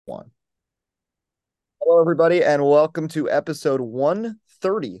One. Hello, everybody, and welcome to episode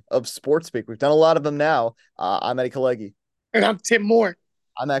 130 of Sports Speak. We've done a lot of them now. I'm Eddie Kalegi. And I'm Tim Moore.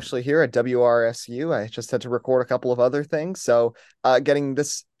 I'm actually here at WRSU. I just had to record a couple of other things, so getting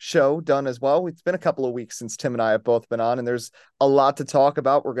this show done as well. It's been a couple of weeks since Tim and I have both been on, and there's a lot to talk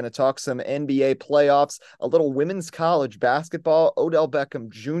about. We're going to talk some NBA playoffs, a little women's college basketball, Odell Beckham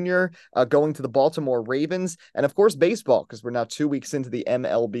Jr. Going to the Baltimore Ravens, and of course baseball, because we're now 2 weeks into the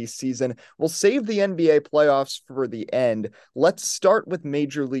MLB season. We'll save the NBA playoffs for the end. Let's start with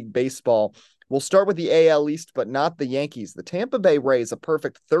Major League Baseball. We'll start with the AL East, but not the Yankees. The Tampa Bay Rays, a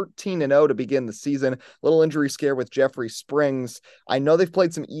perfect 13-0 to begin the season. Little injury scare with Jeffrey Springs. I know they've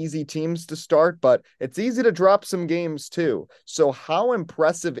played some easy teams to start, but it's easy to drop some games too. So how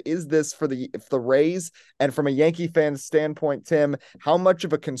impressive is this for the Rays? And from a Yankee fan standpoint, Tim, how much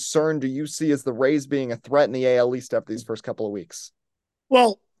of a concern do you see as the Rays being a threat in the AL East after these first couple of weeks?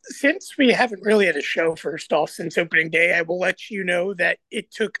 Well, since we haven't really had a show first off since opening day, I will let you know that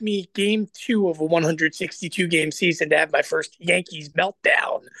it took me game two of a 162 game season to have my first Yankees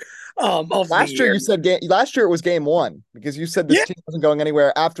meltdown of the Last year year. you said last year it was game one because you said this Yeah, team wasn't going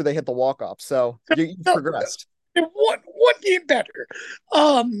anywhere after they hit the walk off. So you've no, progressed. one game better.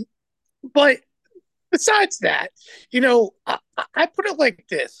 Um, but besides that, I put it like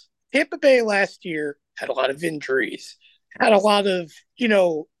this: Tampa Bay last year had a lot of injuries, had a lot of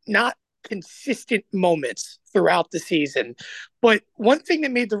not consistent moments throughout the season. But one thing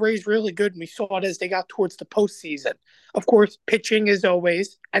that made the Rays really good, and we saw it as they got towards the postseason. Of course, pitching, as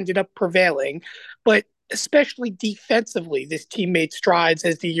always, ended up prevailing, but especially defensively, this team made strides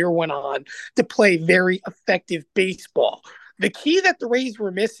as the year went on to play very effective baseball. The key that the Rays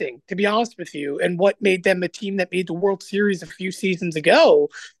were missing, to be honest with you, and what made them a team that made the World Series a few seasons ago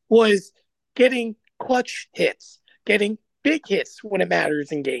was getting clutch hits, getting big hits when it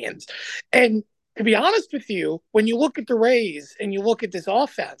matters in games. And to be honest with you, when you look at the Rays and you look at this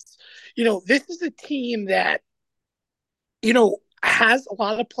offense, this is a team that, has a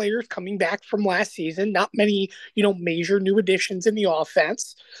lot of players coming back from last season, not many, major new additions in the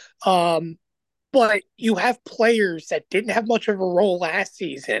offense. Um, but you have players that didn't have much of a role last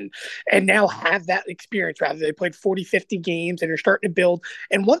season and now have that experience. Rather, they played 40, 50 games and are starting to build.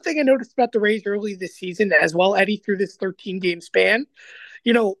 And one thing I noticed about the Rays early this season as well, Eddie, through this 13 game span,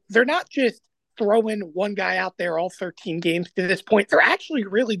 they're not just throwing one guy out there all 13 games to this point. They're actually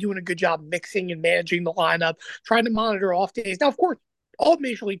really doing a good job mixing and managing the lineup, trying to monitor off days. Now, of course, all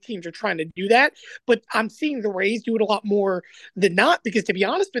major league teams are trying to do that, but I'm seeing the Rays do it a lot more than not because, to be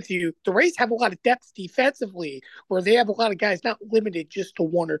honest with you, the Rays have a lot of depth defensively where they have a lot of guys not limited just to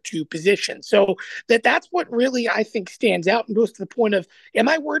one or two positions. So that's what really I think stands out and goes to the point of, am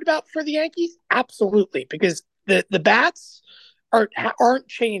I worried about for the Yankees? Absolutely, because the bats aren't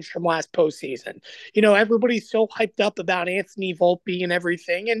changed from last postseason. Everybody's so hyped up about Anthony Volpe and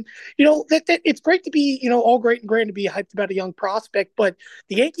everything, and that it's great to be all great and grand to be hyped about a young prospect, but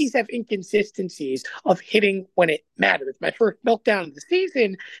the Yankees have inconsistencies of hitting when it matters. My first meltdown of the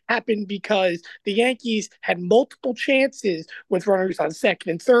season happened because the Yankees had multiple chances with runners on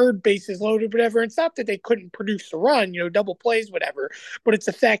second and third, bases loaded, whatever. It's not that they couldn't produce a run, double plays, whatever, but it's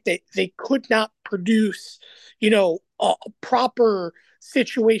the fact that they could not produce, proper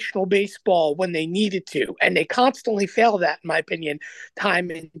situational baseball when they needed to. And they constantly fail that, in my opinion,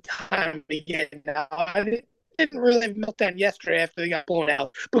 time and time again. Now, I didn't really have a meltdown yesterday after they got blown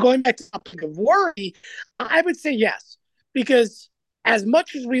out. But going back to the topic of worry, I would say yes, because as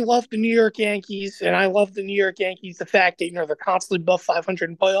much as we love the New York Yankees, and I love the New York Yankees, the fact that they're constantly above 500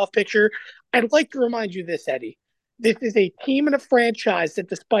 in playoff picture, I'd like to remind you this, Eddie. This is a team and a franchise that,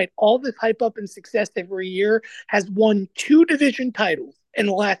 despite all this hype up and success every year, has won two division titles in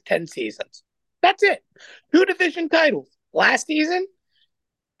the last 10 seasons. That's it. Two division titles last season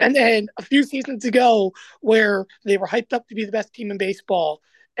and then a few seasons ago where they were hyped up to be the best team in baseball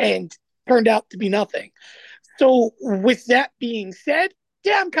and turned out to be nothing. So, with that being said,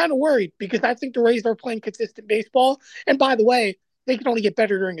 yeah, I'm kind of worried because I think the Rays are playing consistent baseball. And by the way, they can only get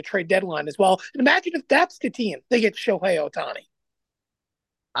better during a trade deadline as well. And imagine if that's the team they get Shohei Ohtani.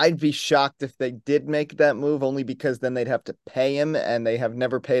 I'd be shocked if they did make that move, only because then they'd have to pay him, and they have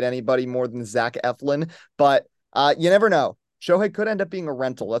never paid anybody more than Zach Eflin. But you never know. Shohei could end up being a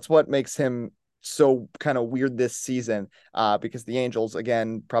rental. That's what makes him so kind of weird this season, because the Angels,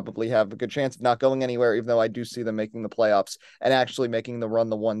 again, probably have a good chance of not going anywhere, even though I do see them making the playoffs and actually making the run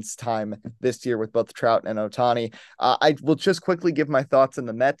the once time this year with both Trout and Ohtani. I will just quickly give my thoughts on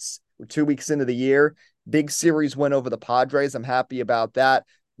the Mets. We're 2 weeks into the year. Big series win over the Padres. I'm happy about that.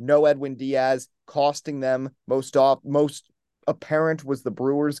 No Edwin Diaz, costing them most apparent was the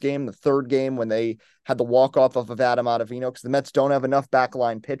Brewers game, the third game when they had the walk-off of Adam Ottavino, because the Mets don't have enough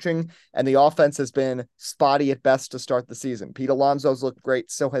backline pitching, and the offense has been spotty at best to start the season. Pete Alonso's looked great,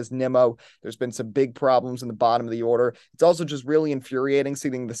 so has Nimmo. There's been some big problems in the bottom of the order. It's also just really infuriating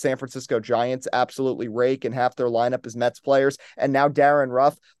seeing the San Francisco Giants absolutely rake and half their lineup as Mets players, and now Darren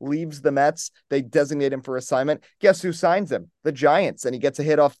Ruff leaves the Mets. They designate him for assignment. Guess who signs him? The Giants, and he gets a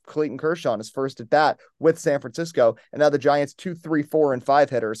hit off Clayton Kershaw on his first at bat with San Francisco, and now the Giants 2, 3, 4, and 5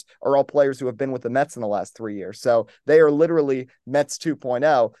 hitters are all players who have been with the Mets in the last 3 years. So they are literally Mets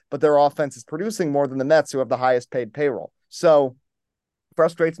 2.0, but their offense is producing more than the Mets, who have the highest paid payroll. So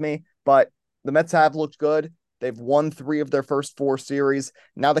frustrates me, but the Mets have looked good. They've won 3 of their first 4 series.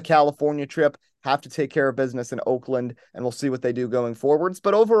 Now the California trip, have to take care of business in Oakland, and we'll see what they do going forwards.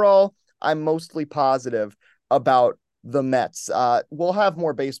 But overall, I'm mostly positive about the Mets. We'll have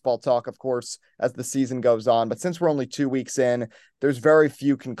more baseball talk, of course, as the season goes on. But since we're only 2 weeks in, there's very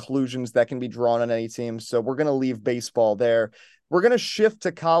few conclusions that can be drawn on any team. So we're going to leave baseball there. We're going to shift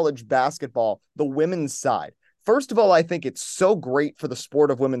to college basketball, the women's side. First of all, I think it's so great for the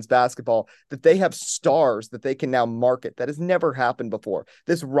sport of women's basketball that they have stars that they can now market. That has never happened before.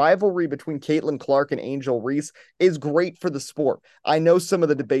 This rivalry between Caitlin Clark and Angel Reese is great for the sport. I know some of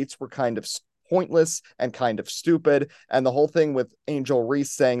the debates were kind of pointless and kind of stupid. And the whole thing with Angel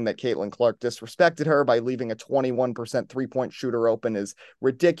Reese saying that Caitlin Clark disrespected her by leaving a 21% three-point shooter open is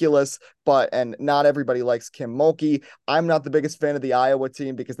ridiculous. And not everybody likes Kim Mulkey. I'm not the biggest fan of the Iowa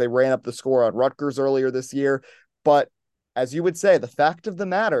team because they ran up the score on Rutgers earlier this year. But as you would say, the fact of the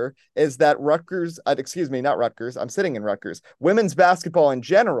matter is that not Rutgers, I'm sitting in Rutgers. Women's basketball in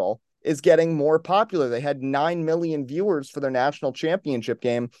general is getting more popular. They had 9 million viewers for their national championship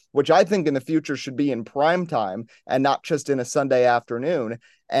game, which I think in the future should be in prime time and not just in a Sunday afternoon.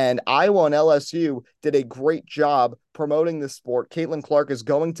 And Iowa and LSU did a great job promoting this sport. Caitlin Clark is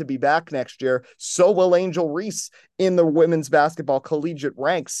going to be back next year. So will Angel Reese in the women's basketball collegiate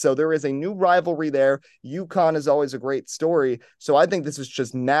ranks. So there is a new rivalry there. UConn is always a great story. So I think this is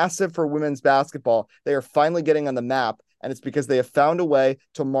just massive for women's basketball. They are finally getting on the map. And it's because they have found a way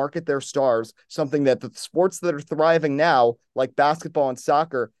to market their stars, something that the sports that are thriving now, like basketball and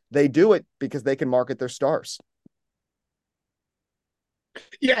soccer, they do it because they can market their stars.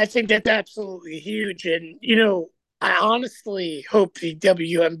 Yeah, I think that's absolutely huge. And, I honestly hope the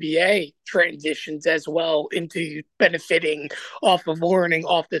WNBA transitions as well into benefiting off of learning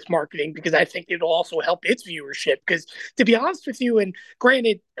off this marketing, because I think it'll also help its viewership. Because to be honest with you, and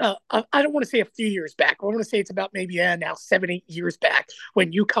granted, I don't want to say a few years back. I want to say it's about maybe now 7-8 years back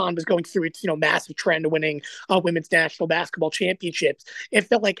when UConn was going through its massive trend of winning women's national basketball championships. It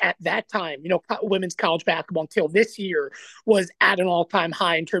felt like at that time, women's college basketball until this year was at an all-time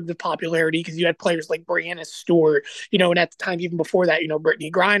high in terms of popularity, because you had players like Brianna Stewart, and at the time, even before that,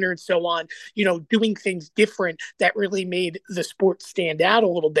 Brittany Griner and so on, doing things different that really made the sport stand out a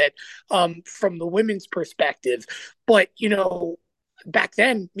little bit from the women's perspective. But, back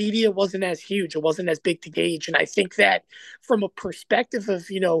then, media wasn't as huge. It wasn't as big to gauge. And I think that from a perspective of,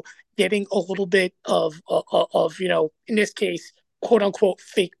 getting a little bit of in this case, quote unquote,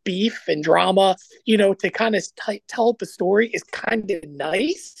 fake beef and drama, to kind of tell the story is kind of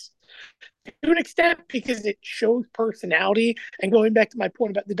nice to an extent, because it shows personality. And going back to my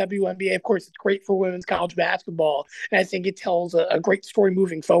point about the WNBA, of course, it's great for women's college basketball, and I think it tells a great story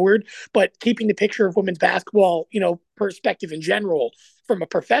moving forward. But keeping the picture of women's basketball, perspective in general, from a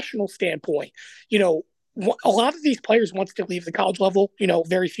professional standpoint, a lot of these players wants to leave the college level.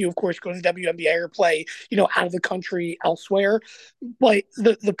 Very few, of course, go to the WNBA or play, out of the country elsewhere. But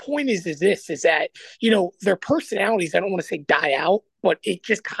the point is that, their personalities, I don't want to say die out, but it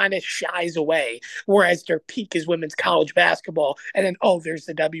just kind of shies away. Whereas their peak is women's college basketball, and then there's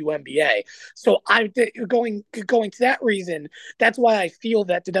the WNBA. So going to that reason, that's why I feel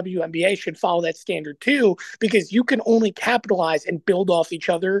that the WNBA should follow that standard too, because you can only capitalize and build off each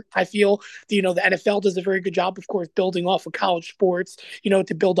other. I feel the NFL does a very good job, of course, building off of college sports,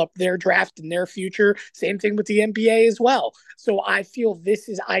 to build up their draft and their future. Same thing with the NBA as well. So I feel this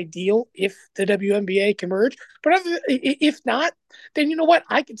is ideal if the WNBA can merge. But if not, then you know what?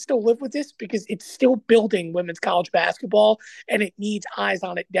 I can still live with this, because it's still building women's college basketball, and it needs eyes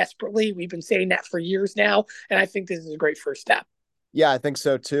on it desperately. We've been saying that for years now, and I think this is a great first step. Yeah, I think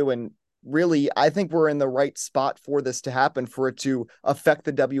so too. And really, I think we're in the right spot for this to happen, for it to affect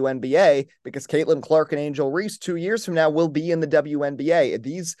the WNBA, because Caitlin Clark and Angel Reese 2 years from now will be in the WNBA.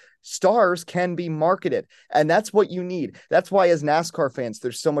 These stars can be marketed. And that's what you need. That's why, as NASCAR fans,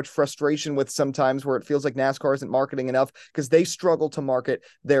 there's so much frustration with sometimes where it feels like NASCAR isn't marketing enough because they struggle to market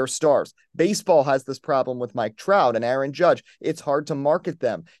their stars. Baseball has this problem with Mike Trout and Aaron Judge. It's hard to market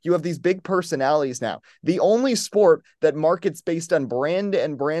them. You have these big personalities now. The only sport that markets based on brand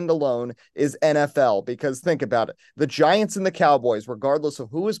and brand alone is NFL, because think about it. The Giants and the Cowboys, regardless of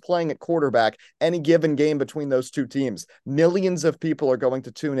who is playing at quarterback, any given game between those two teams, millions of people are going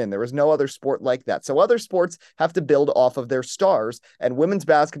to tune in. There is no other sport like that. So other sports have to build off of their stars, and women's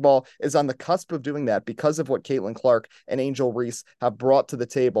basketball is on the cusp of doing that because of what Caitlin Clark and Angel Reese have brought to the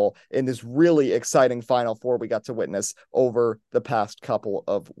table in this really exciting Final Four we got to witness over the past couple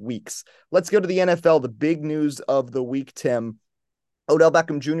of weeks. Let's go to the NFL, the big news of the week, Tim. Odell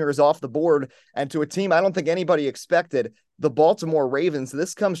Beckham Jr. is off the board, and to a team I don't think anybody expected, the Baltimore Ravens.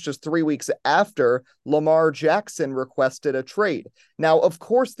 This comes just 3 weeks after Lamar Jackson requested a trade. Now, of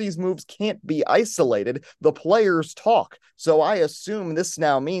course, these moves can't be isolated. The players talk. So I assume this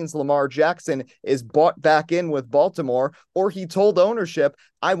now means Lamar Jackson is bought back in with Baltimore, or he told ownership,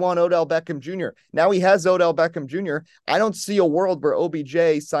 I want Odell Beckham Jr. Now he has Odell Beckham Jr. I don't see a world where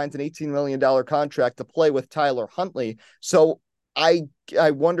OBJ signs an $18 million contract to play with Tyler Huntley. So I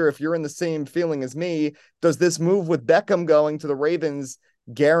wonder if you're in the same feeling as me. Does this move with Beckham going to the Ravens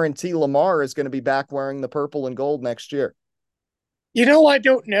guarantee Lamar is going to be back wearing the purple and gold next year? I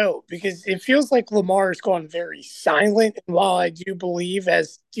don't know because it feels like Lamar's gone very silent. And while I do believe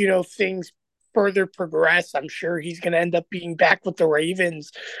as, things further progress, I'm sure he's going to end up being back with the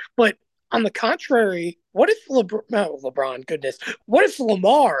Ravens. But on the contrary, what if LeBron, goodness, what if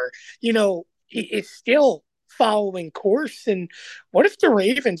Lamar, is still following course? And what if the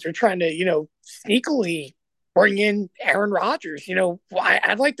Ravens are trying to, sneakily bring in Aaron Rodgers?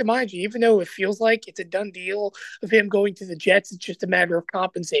 I'd like to mind you, even though it feels like it's a done deal of him going to the Jets, it's just a matter of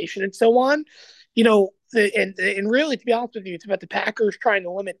compensation and so on. And really, to be honest with you, it's about the Packers trying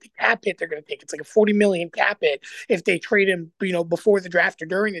to limit the cap hit they're going to take. It's like a 40 million cap hit if they trade him, before the draft or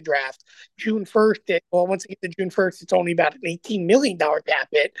during the draft. June 1st, once they get to June 1st, it's only about an $18 million cap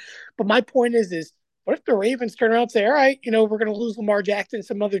hit. But my point is what if the Ravens turn around and say, all right, we're going to lose Lamar Jackson to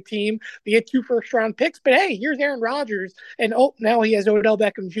some other team. We get 2 first-round picks, but hey, here's Aaron Rodgers. And now he has Odell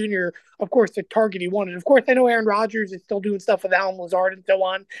Beckham Jr., of course, the target he wanted. Of course, I know Aaron Rodgers is still doing stuff with Alan Lazard and so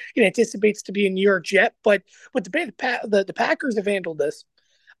on. He anticipates to be a New York Jet, but with the Packers have handled this,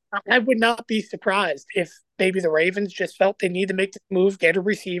 I would not be surprised if maybe the Ravens just felt they need to make this move, get a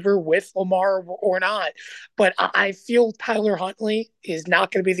receiver with Lamar or not. But I feel Tyler Huntley is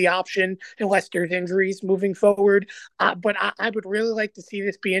not going to be the option unless there's injuries moving forward. But I would really like to see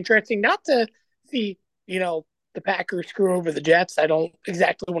this be interesting, not to see, the Packers screw over the Jets. I don't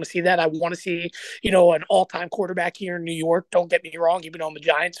exactly want to see that. I want to see, an all-time quarterback here in New York. Don't get me wrong, even though I'm a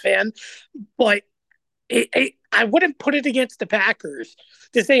Giants fan. But I wouldn't put it against the Packers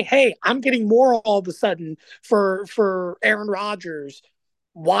to say, hey, I'm getting more all of a sudden for Aaron Rodgers.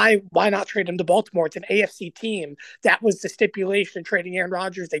 Why not trade him to Baltimore? It's an AFC team. That was the stipulation of trading Aaron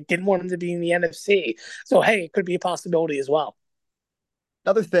Rodgers. They didn't want him to be in the NFC. So, hey, it could be a possibility as well.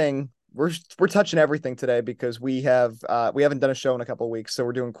 Another thing, we're touching everything today because we haven't done a show in a couple of weeks. So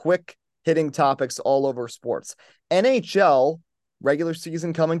we're doing quick hitting topics all over sports. NHL regular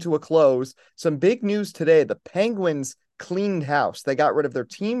season coming to a close. Some big news today. The Penguins cleaned house. They got rid of their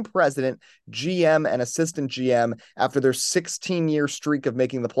team president, GM, and assistant GM after their 16-year streak of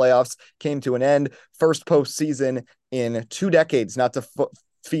making the playoffs came to an end. First postseason in 2 decades, not to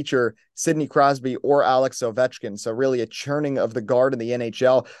feature Sidney Crosby or Alex Ovechkin. So really a churning of the guard in the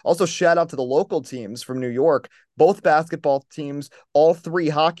NHL. Also, shout out to the local teams from New York, both basketball teams, all 3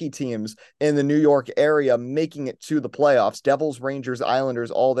 hockey teams in the New York area making it to the playoffs. Devils, Rangers, Islanders,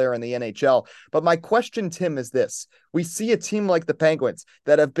 all there in the NHL. But my question, Tim, is this. We see a team like the Penguins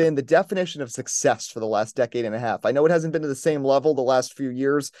that have been the definition of success for the last decade and a half. I know it hasn't been to the same level the last few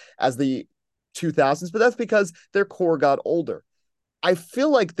years as the 2000s, but that's because their core got older. I feel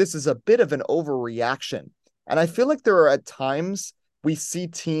like this is a bit of an overreaction. And I feel like there are at times we see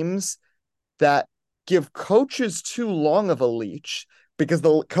teams that give coaches too long of a leash because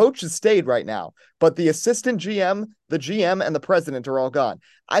the coach has stayed right now, but the assistant GM, the GM, and the president are all gone.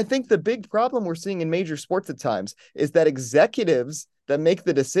 I think the big problem we're seeing in major sports at times is that executives that make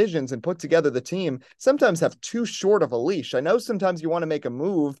the decisions and put together the team sometimes have too short of a leash. I know sometimes you want to make a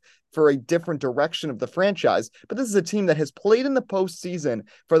move for a different direction of the franchise, but this is a team that has played in the postseason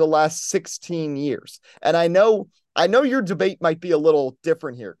for the last 16 years. And I know your debate might be a little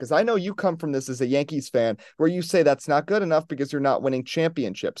different here because I know you come from this as a Yankees fan where you say that's not good enough because you're not winning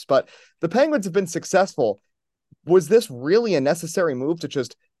championships, but the Penguins have been successful. Was this really a necessary move to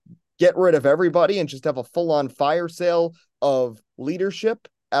just get rid of everybody and just have a full-on fire sale of leadership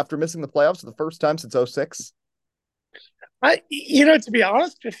after missing the playoffs for the first time since '06? To be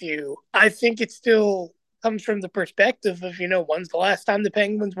honest with you, I think it still comes from the perspective of, when's the last time the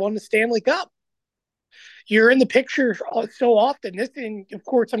Penguins won the Stanley Cup? You're in the picture so often. This thing, of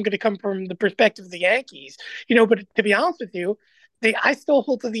course, I'm going to come from the perspective of the Yankees, but to be honest with you, I still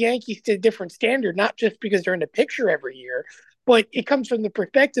hold to the Yankees to a different standard, not just because they're in the picture every year, but it comes from the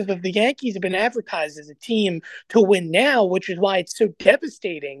perspective of the Yankees have been advertised as a team to win now, which is why it's so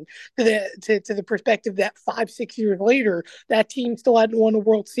devastating to the perspective that 5, 6 years later, that team still hadn't won a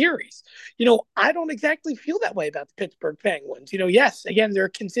World Series. I don't exactly feel that way about the Pittsburgh Penguins. Yes, again, they're a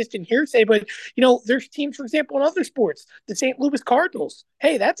consistent hearsay, but there's teams, for example, in other sports, the St. Louis Cardinals.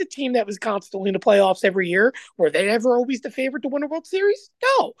 Hey, that's a team that was constantly in the playoffs every year. Were they ever always the favorite to win a World Series?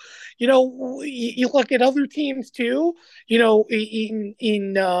 No. You look at other teams too.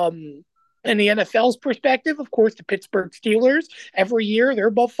 In the NFL's perspective, of course, the Pittsburgh Steelers every year they're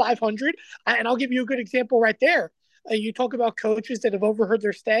above 500, and I'll give you a good example right there. You talk about coaches that have overheard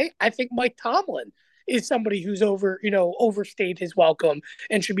their stay. I think Mike Tomlin is somebody who's overstayed his welcome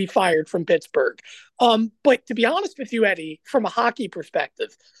and should be fired from Pittsburgh. But to be honest with you, Eddie, from a hockey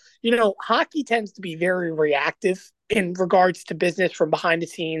perspective, hockey tends to be very reactive in regards to business from behind the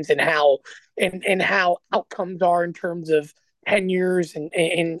scenes and how outcomes are in terms of tenures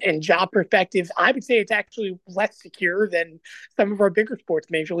and job perspectives. I would say it's actually less secure than some of our bigger sports,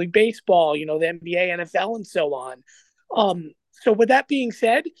 Major League Baseball, the NBA, NFL, and so on. So with that being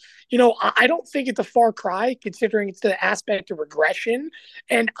said, I don't think it's a far cry considering it's the aspect of regression.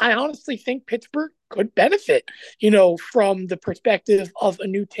 And I honestly think Pittsburgh could benefit, from the perspective of a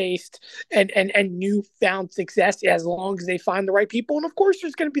new taste and newfound success as long as they find the right people. And of course,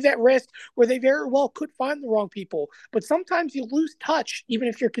 there's going to be that risk where they very well could find the wrong people. But sometimes you lose touch, even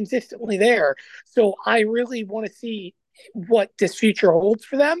if you're consistently there. So I really want to see what this future holds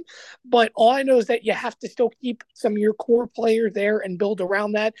for them. But all I know is that you have to still keep some of your core players there and build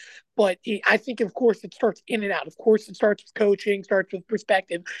around that. But I think, of course, it starts in and out. Of course, it starts with coaching, starts with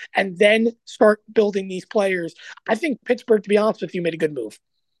perspective, and then start building these players. I think Pittsburgh, to be honest with you, made a good move.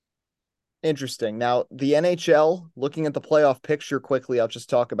 Interesting. Now, the NHL, looking at the playoff picture quickly, I'll just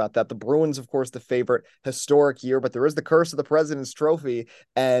talk about that. The Bruins, of course, the favorite historic year, but there is the curse of the President's Trophy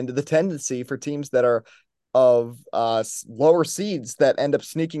and the tendency for teams that are of lower seeds that end up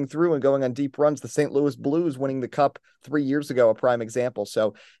sneaking through and going on deep runs. The St. Louis Blues winning the Cup 3 years ago, a prime example. So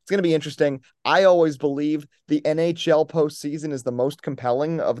it's going to be interesting. I always believe the NHL postseason is the most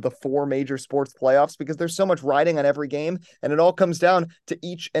compelling of the four major sports playoffs because there's so much riding on every game, and it all comes down to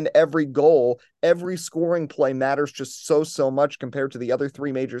each and every goal. Every scoring play matters just so much compared to the other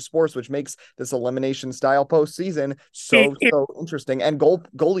three major sports, which makes this elimination style postseason It, it so interesting, and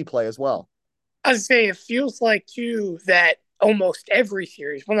goalie play as well. I say it feels like too that almost every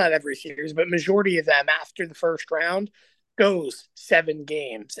series, well, not every series, but majority of them after the first round goes 7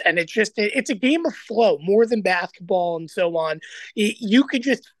 games, and it's a game of flow more than basketball and so on. You could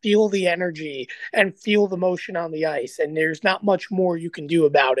just feel the energy and feel the motion on the ice, and there's not much more you can do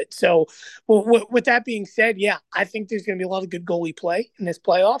about it. So, with that being said, yeah, I think there's going to be a lot of good goalie play in this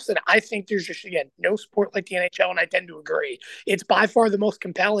playoffs, and I think there's just again no sport like the NHL, and I tend to agree. It's by far the most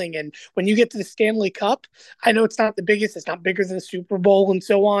compelling, and when you get to the Stanley Cup, I know it's not the biggest, it's not bigger than the Super Bowl and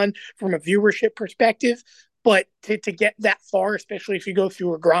so on from a viewership perspective, but to get that far, especially if you go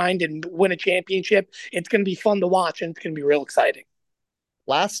through a grind and win a championship, it's going to be fun to watch and it's going to be real exciting.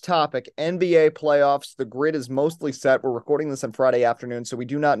 Last topic, NBA playoffs. The grid is mostly set. We're recording this on Friday afternoon, so we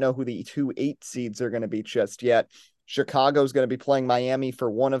do not know who the 2 8 seeds are going to be just yet. Chicago's going to be playing Miami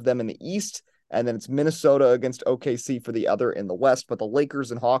for one of them in the East, and then it's Minnesota against OKC for the other in the West. But the Lakers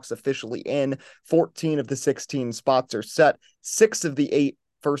and Hawks officially in. 14 of the 16 spots are set. 6 of the 8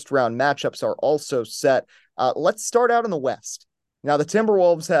 first round matchups are also set. Let's start out in the West. Now, the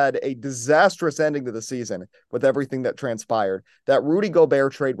Timberwolves had a disastrous ending to the season with everything that transpired. That Rudy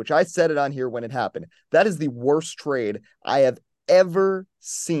Gobert trade, which I said it on here when it happened, that is the worst trade I have ever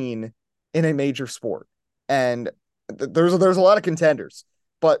seen in a major sport. And there's a lot of contenders,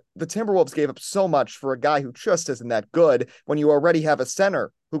 but the Timberwolves gave up so much for a guy who just isn't that good when you already have a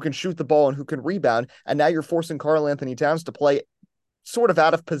center who can shoot the ball and who can rebound, and now you're forcing Karl-Anthony Towns to play sort of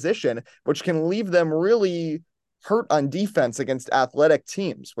out of position, which can leave them really hurt on defense against athletic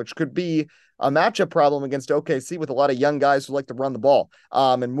teams, which could be a matchup problem against OKC with a lot of young guys who like to run the ball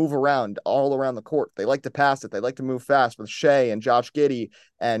and move around all around the court. They like to pass it. They like to move fast with Shea and Josh Giddey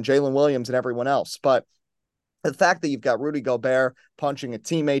and Jalen Williams and everyone else. But The fact that you've got Rudy Gobert punching a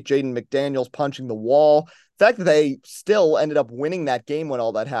teammate, Jaden McDaniels punching the wall, the fact that they still ended up winning that game when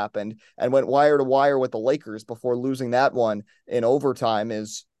all that happened and went wire to wire with the Lakers before losing that one in overtime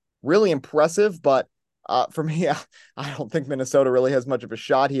is really impressive. But for me, I don't think Minnesota really has much of a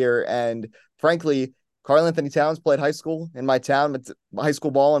shot here. And frankly, Karl Anthony Towns played high school ball in my town,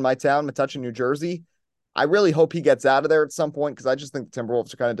 Metuchen, New Jersey. I really hope he gets out of there at some point because I just think the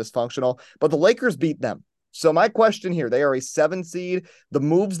Timberwolves are kind of dysfunctional. But the Lakers beat them. So my question here, they are a 7 seed. The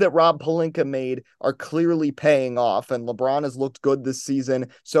moves that Rob Pelinka made are clearly paying off, and LeBron has looked good this season.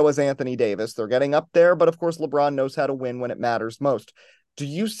 So has Anthony Davis. They're getting up there, but of course LeBron knows how to win when it matters most. Do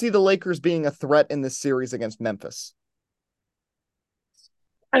you see the Lakers being a threat in this series against Memphis?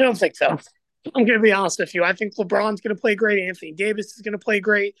 I don't think so. I'm going to be honest with you. I think LeBron's going to play great. Anthony Davis is going to play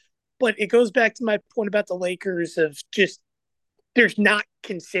great. But it goes back to my point about the Lakers of just there's not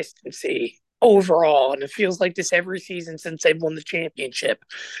consistency overall. And it feels like this every season since they've won the championship.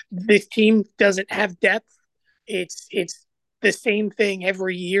 This team doesn't have depth. It's the same thing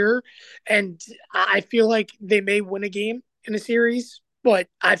every year. And I feel like they may win a game in a series, but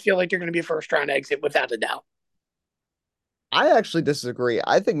I feel like they're going to be a first round exit without a doubt. I actually disagree.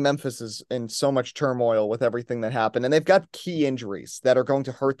 I think Memphis is in so much turmoil with everything that happened, and they've got key injuries that are going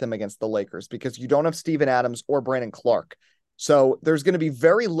to hurt them against the Lakers because you don't have Steven Adams or Brandon Clark. So there's going to be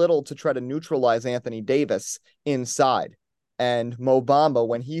very little to try to neutralize Anthony Davis inside and Mo Bamba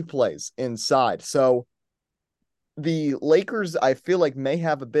when he plays inside. So the Lakers, I feel like, may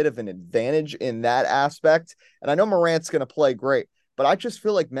have a bit of an advantage in that aspect. And I know Morant's going to play great, but I just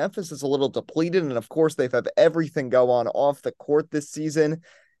feel like Memphis is a little depleted. And of course, they've had everything go on off the court this season.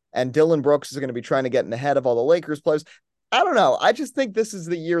 And Dylan Brooks is going to be trying to get in the head of all the Lakers players. I don't know. I just think this is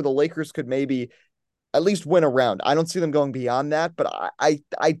the year the Lakers could maybe at least win a round. I don't see them going beyond that, but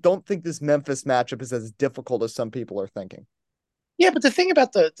I don't think this Memphis matchup is as difficult as some people are thinking. Yeah, but the thing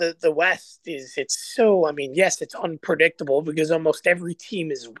about the West is it's so, I mean, yes, it's unpredictable because almost every team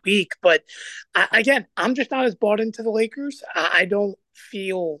is weak. But again, I'm just not as bought into the Lakers. I don't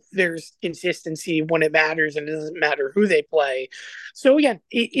feel there's consistency when it matters, and it doesn't matter who they play. So again,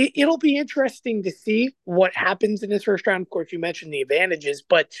 it'll be interesting to see what happens in this first round. Of course, you mentioned the advantages,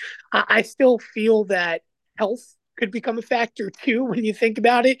 but I still feel that health could become a factor too when you think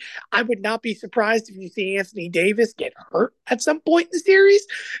about it. I would not be surprised if you see Anthony Davis get hurt at some point in the series.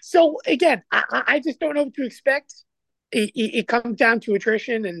 So again, I just don't know what to expect. It comes down to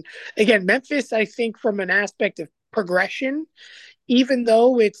attrition. And again, Memphis, I think from an aspect of progression, even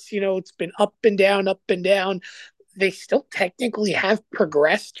though it's been up and down, they still technically have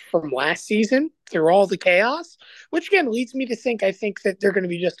progressed from last season through all the chaos, which again leads me to think I think that they're going to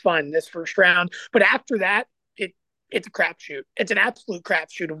be just fine in this first round. But after that, it's a crapshoot. It's an absolute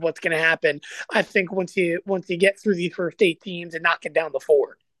crapshoot of what's going to happen. I think once you get through these first 8 teams and knock it down to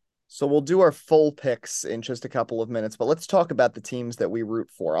 4. So we'll do our full picks in just a couple of minutes, but let's talk about the teams that we root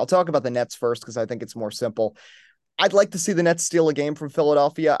for. I'll talk about the Nets first because I think it's more simple. I'd like to see the Nets steal a game from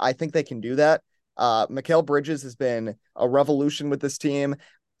Philadelphia. I think they can do that. Mikal Bridges has been a revolution with this team.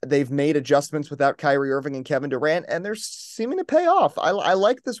 They've made adjustments without Kyrie Irving and Kevin Durant, and they're seeming to pay off. I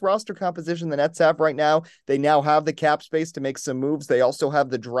like this roster composition the Nets have right now. They now have the cap space to make some moves. They also have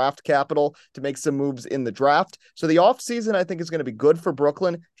the draft capital to make some moves in the draft. So the offseason, I think, is going to be good for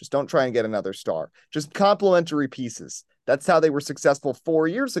Brooklyn. Just don't try and get another star. Just complementary pieces. That's how they were successful 4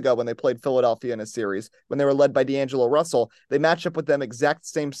 years ago when they played Philadelphia in a series, when they were led by D'Angelo Russell. They match up with them exact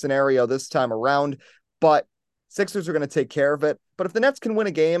same scenario this time around, but Sixers are going to take care of it. But if the Nets can win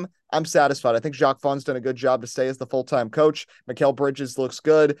a game, I'm satisfied. I think Jacques Vaughn's done a good job to stay as the full-time coach. Mikal Bridges looks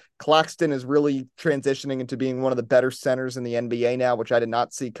good. Claxton is really transitioning into being one of the better centers in the NBA now, which I did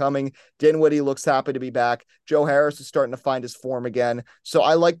not see coming. Dinwiddie looks happy to be back. Joe Harris is starting to find his form again. So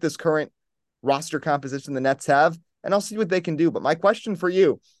I like this current roster composition the Nets have, and I'll see what they can do. But my question for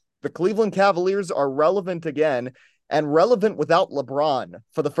you, the Cleveland Cavaliers are relevant again, and relevant without LeBron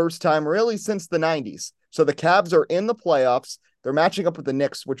for the first time really since the 90s. So the Cavs are in the playoffs. They're matching up with the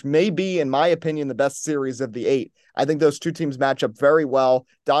Knicks, which may be, in my opinion, the best series of the 8. I think those two teams match up very well.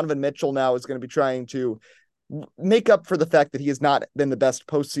 Donovan Mitchell now is going to be trying to make up for the fact that he has not been the best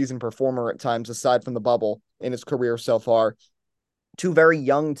postseason performer at times, aside from the bubble in his career so far. Two very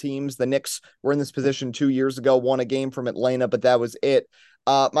young teams. The Knicks were in this position 2 years ago, won a game from Atlanta, but that was it.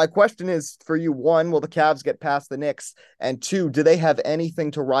 My question is for you: one, will the Cavs get past the Knicks? And two, do they have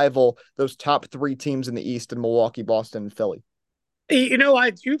anything to rival those top 3 teams in the East in Milwaukee, Boston, and Philly?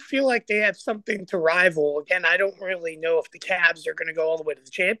 I do feel like they have something to rival. Again, I don't really know if the Cavs are going to go all the way to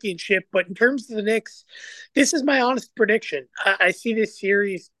the championship, but in terms of the Knicks, this is my honest prediction. I see this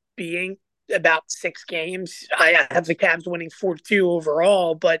series being about 6 games. I have the Cavs winning 4-2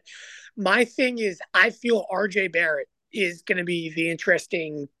 overall, but my thing is I feel RJ Barrett is going to be the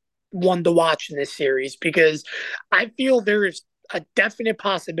interesting one to watch in this series because I feel there is a definite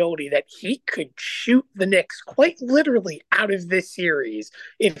possibility that he could shoot the Knicks quite literally out of this series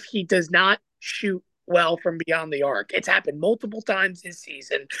if he does not shoot well from beyond the arc. It's happened multiple times this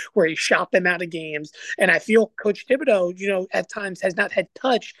season where he shot them out of games. And I feel Coach Thibodeau, at times has not had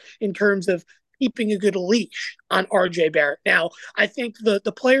touch in terms of keeping a good leash on RJ Barrett. Now, I think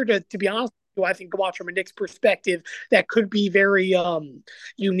the player to be honest, who I think to watch from a Knicks perspective that could be very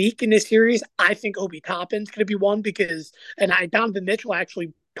unique in this series. I think Obi Toppin's going to be one because, and Donovan Mitchell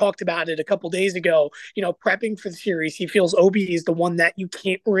actually talked about it a couple days ago, prepping for the series. He feels Obi is the one that you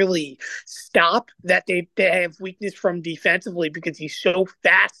can't really stop, that they have weakness from defensively because he's so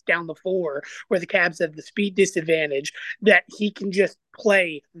fast down the floor where the Cavs have the speed disadvantage that he can just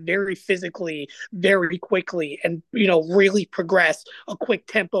play very physically, very quickly, and really progress a quick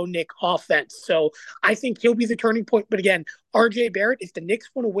tempo Nick offense. So I think he'll be the turning point. But again, RJ Barrett, if the Knicks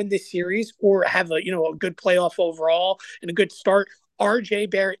want to win this series or have a good playoff overall and a good start, RJ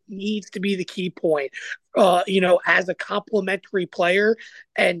Barrett needs to be the key point, as a complementary player.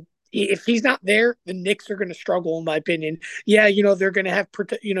 And if he's not there, the Knicks are going to struggle, in my opinion. Yeah, they're going to have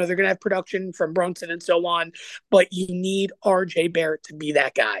production from Brunson and so on, but you need RJ Barrett to be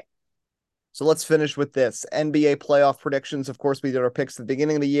that guy. So let's finish with this. NBA playoff predictions. Of course, we did our picks at the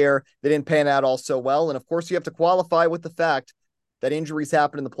beginning of the year. They didn't pan out all so well. And of course, you have to qualify with the fact that injuries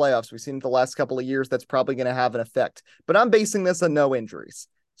happen in the playoffs. We've seen it the last couple of years. That's probably going to have an effect. But I'm basing this on no injuries.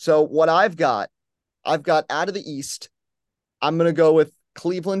 So what I've got out of the East, I'm going to go with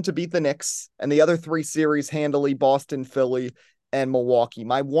Cleveland to beat the Knicks and the other 3 series handily: Boston, Philly, and Milwaukee.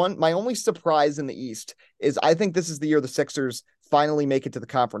 My only surprise in the East is I think this is the year the Sixers finally make it to the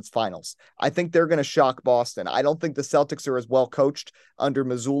conference finals. I think they're going to shock Boston. I don't think the Celtics are as well coached under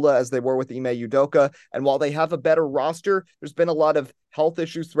Mazzulla as they were with Ime Udoka. And while they have a better roster, there's been a lot of health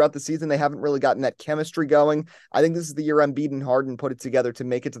issues throughout the season. They haven't really gotten that chemistry going. I think this is the year Embiid and Harden put it together to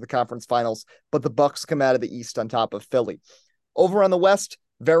make it to the conference finals, but the Bucks come out of the East on top of Philly. Over on the West,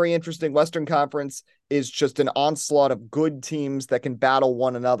 very interesting. Western Conference is just an onslaught of good teams that can battle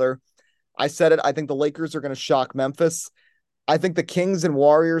one another. I said it. I think the Lakers are going to shock Memphis. I think the Kings and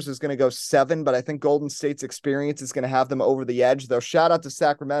Warriors is going to go 7, but I think Golden State's experience is going to have them over the edge. Though, shout out to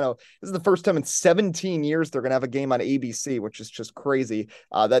Sacramento. This is the first time in 17 years they're going to have a game on ABC, which is just crazy.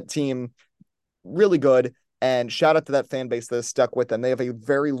 That team, really good. And shout out to that fan base that has stuck with them. They have a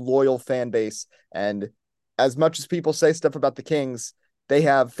very loyal fan base. And as much as people say stuff about the Kings, they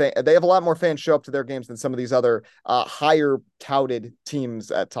have a lot more fans show up to their games than some of these other higher touted teams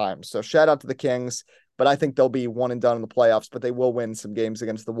at times. So shout out to the Kings. But I think they'll be one and done in the playoffs, but they will win some games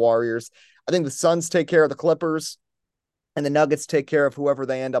against the Warriors. I think the Suns take care of the Clippers and the Nuggets take care of whoever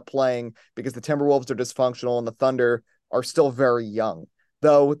they end up playing because the Timberwolves are dysfunctional and the Thunder are still very young.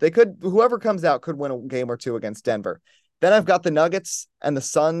 Though whoever comes out could win a game or 2 against Denver. Then I've got the Nuggets and the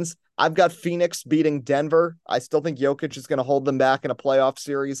Suns. I've got Phoenix beating Denver. I still think Jokic is going to hold them back in a playoff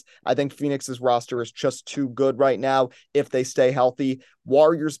series. I think Phoenix's roster is just too good right now if they stay healthy.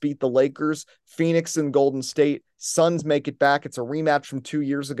 Warriors beat the Lakers. Phoenix and Golden State. Suns make it back. It's a rematch from 2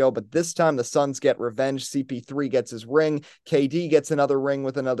 years ago, but this time the Suns get revenge. CP3 gets his ring. KD gets another ring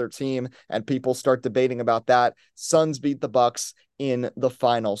with another team, and people start debating about that. Suns beat the Bucks in the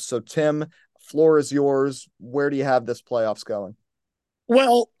finals. So, Tim, floor is yours. Where do you have this playoffs going?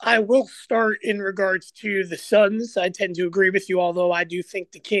 Well, I will start in regards to the Suns. I tend to agree with you, although I do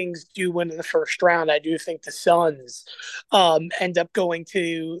think the Kings do win in the first round. I do think the Suns end up going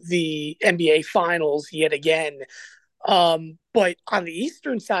to the NBA Finals yet again. But on the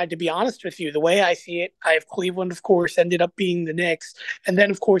Eastern side, to be honest with you, the way I see it, I have Cleveland, of course, ended up being the Knicks. And then,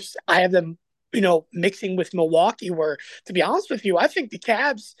 of course, I have them mixing with Milwaukee, where, to be honest with you, I think the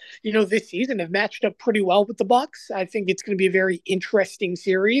Cavs, this season have matched up pretty well with the Bucks. I think it's going to be a very interesting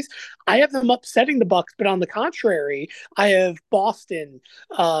series. I have them upsetting the Bucks, but on the contrary, I have Boston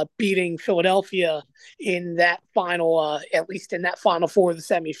beating Philadelphia in that final, at least in that final 4 of the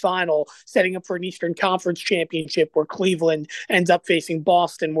semifinal, setting up for an Eastern Conference championship where Cleveland ends up facing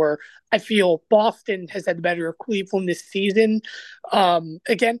Boston, where I feel Boston has had the better of Cleveland this season.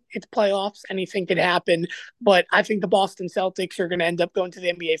 Again, it's playoffs. Anything can happen. But I think the Boston Celtics are going to end up going to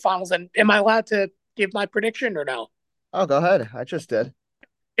the NBA Finals. And am I allowed to give my prediction or no? Oh, go ahead. I just did.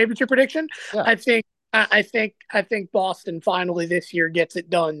 Give it your prediction? Yeah. I think Boston finally this year gets it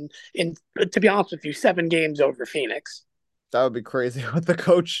done in, to be honest with you, 7 games over Phoenix. That would be crazy with the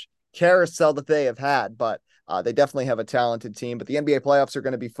coach carousel that they have had. But They definitely have a talented team, but the NBA playoffs are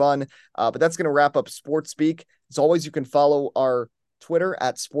going to be fun. But that's going to wrap up Sports Speak. As always, you can follow our Twitter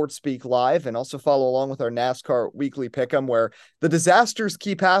at Sports Speak Live and also follow along with our NASCAR weekly pick'em where the disasters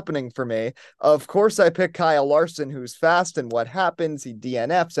keep happening for me. Of course, I pick Kyle Larson, who's fast, and what happens? He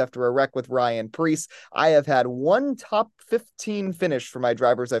DNFs after a wreck with Ryan Preece. I have had one top 15 finish for my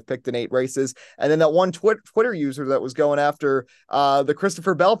drivers I've picked in 8 races. And then that one Twitter user that was going after the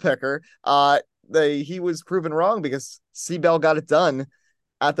Christopher Bell picker, he was proven wrong because C. Bell got it done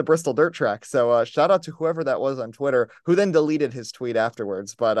at the Bristol dirt track. So shout out to whoever that was on Twitter who then deleted his tweet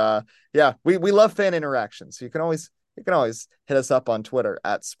afterwards. But yeah, we love fan interaction. So you can always hit us up on Twitter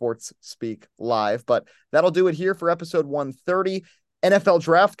at Sports Speak Live. But that'll do it here for episode 130. NFL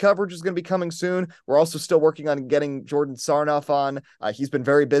draft coverage is going to be coming soon. We're also still working on getting Jordan Sarnoff on. He's been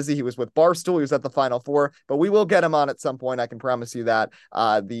very busy. He was with Barstool. He was at the Final Four, but we will get him on at some point. I can promise you that.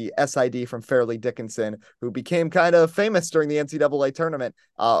 The SID from Fairleigh Dickinson, who became kind of famous during the NCAA tournament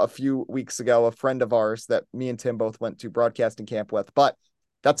a few weeks ago, a friend of ours that me and Tim both went to broadcasting camp with. But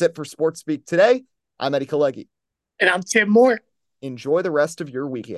that's it for Sports Speak today. I'm Eddie Kalegi. And I'm Tim Moore. Enjoy the rest of your weekend.